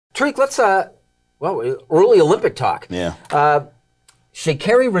Tariq, let's early Olympic talk. Yeah.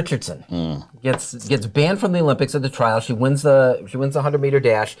 Sha'Carri Richardson gets banned from the Olympics at the trial. She wins the 100-meter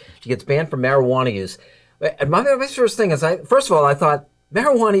dash. She gets banned from marijuana use. And my first thing is, first of all, I thought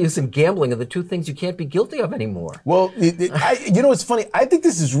marijuana use and gambling are the two things you can't be guilty of anymore. Well, it's funny. I think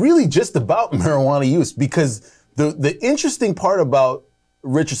this is really just about marijuana use, because the interesting part about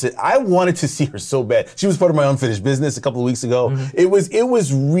Richardson, I wanted to see her so bad. She was part of my unfinished business a couple of weeks ago. It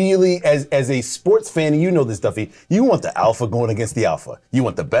was really, as a sports fan, and you know this, Duffy, you want the alpha going against the alpha. You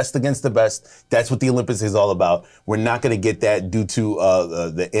want the best against the best. That's what the Olympics is all about. We're not going to get that due to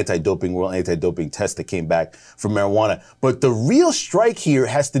the world anti-doping test that came back from marijuana. But the real strike here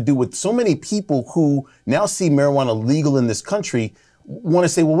has to do with so many people who now see marijuana legal in this country want to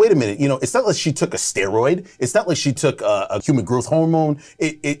say, well, wait a minute, it's not like she took a steroid. It's not like she took a human growth hormone.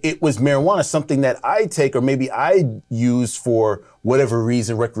 It was marijuana, something that I take, or maybe I use for whatever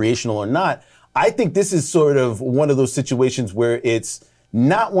reason, recreational or not. I think this is sort of one of those situations where it's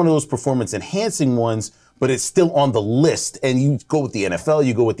not one of those performance enhancing ones, but it's still on the list. And you go with the NFL,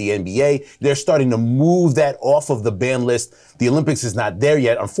 you go with the NBA. They're starting to move that off of the ban list. The Olympics is not there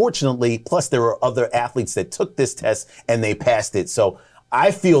yet, unfortunately. Plus, there are other athletes that took this test and they passed it. So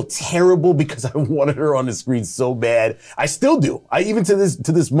I feel terrible because I wanted her on the screen so bad. I still do. Even to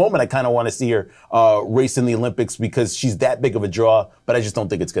this moment, I kind of want to see her race in the Olympics because she's that big of a draw, but I just don't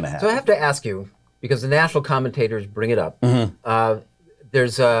think it's going to happen. So I have to ask you, because the national commentators bring it up,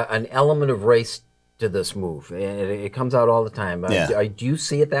 there's an element of race to this move, and it comes out all the time. Do you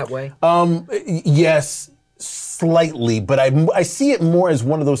see it that way? Yes, slightly, but I see it more as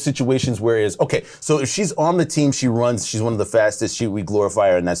one of those situations where it's, okay, so if she's on the team, she runs, she's one of the fastest, we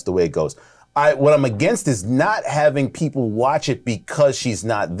glorify her, and that's the way it goes. What I'm against is not having people watch it because she's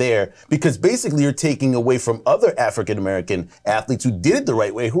not there, because basically you're taking away from other African-American athletes who did it the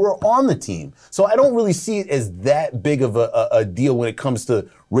right way, who are on the team. So I don't really see it as that big of a deal when it comes to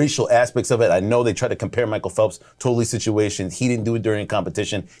racial aspects of it. I know they try to compare Michael Phelps, totally situations. He didn't do it during a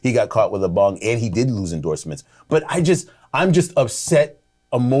competition. He got caught with a bong, and he did lose endorsements. But I'm just upset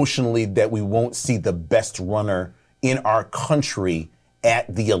emotionally that we won't see the best runner in our country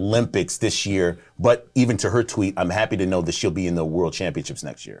at the Olympics this year. But even to her tweet, I'm happy to know that she'll be in the World Championships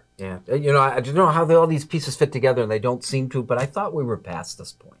next year. Yeah, I don't know how all these pieces fit together, and they don't seem to, but I thought we were past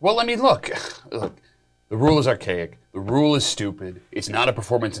this point. Well, I mean, look, the rule is archaic. The rule is stupid. It's not a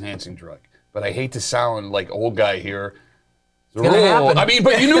performance-enhancing drug. But I hate to sound like old guy here. The rule, I mean,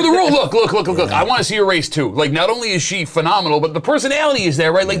 but you knew the rule. Look. I want to see her race too. Like, not only is she phenomenal, but the personality is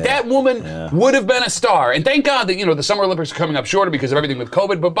there, right? Like, that woman would have been a star. And thank God that, the Summer Olympics are coming up shorter because of everything with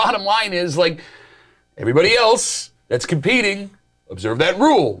COVID. But bottom line is, like, everybody else that's competing, observe that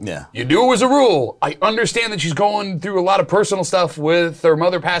rule. Yeah. You knew it was a rule. I understand that she's going through a lot of personal stuff with her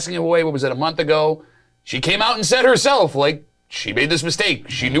mother passing away, what was it, a month ago? She came out and said herself, like, she made this mistake.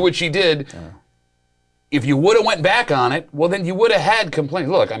 She knew what she did. If you would have went back on it, well, then you would have had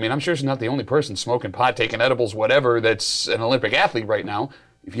complaints. Look, I mean, I'm sure she's not the only person smoking pot, taking edibles, whatever, that's an Olympic athlete right now.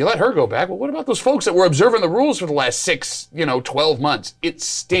 If you let her go back, well, what about those folks that were observing the rules for the last 6, 12 months? It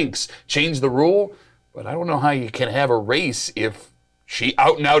stinks. Change the rule, but I don't know how you can have a race if she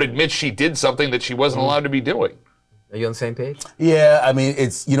out and out admits she did something that she wasn't allowed to be doing. Are you on the same page? Yeah, I mean,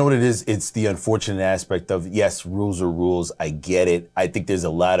 you know what it is? It's the unfortunate aspect of, yes, rules are rules. I get it. I think there's a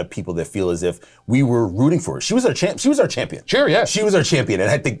lot of people that feel as if we were rooting for her. She was our champion. Sure, yeah. She was our champion. And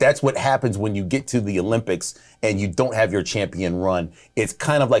I think that's what happens when you get to the Olympics and you don't have your champion run. It's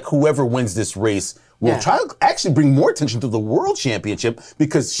kind of like whoever wins this race will try to actually bring more attention to the world championship,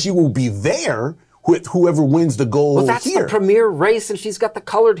 because she will be there with whoever wins the gold here. Well, that's the premier race, and she's got the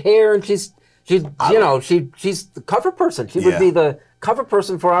colored hair, and she's the cover person. She would be the cover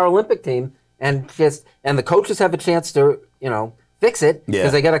person for our Olympic team, and the coaches have a chance to, fix it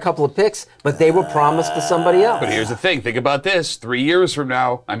because they got a couple of picks, but they were promised to somebody else. But here's the thing. Think about this. 3 years from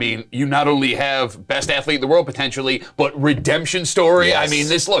now, I mean, you not only have best athlete in the world potentially, but redemption story. Yes. I mean,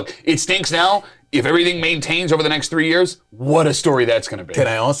 it stinks now. If everything maintains over the next 3 years, what a story that's going to be. Can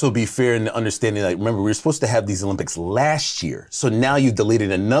I also be fair in understanding, like, remember, we were supposed to have these Olympics last year. So now you've delayed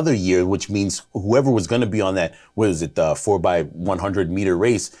it another year, which means whoever was going to be on that, 4x100 meter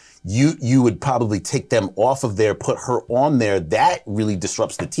race, you would probably take them off of there, put her on there. That really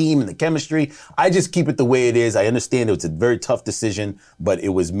disrupts the team and the chemistry. I just keep it the way it is. I understand it's a very tough decision, but it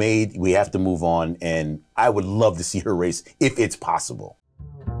was made. We have to move on. And I would love to see her race if it's possible.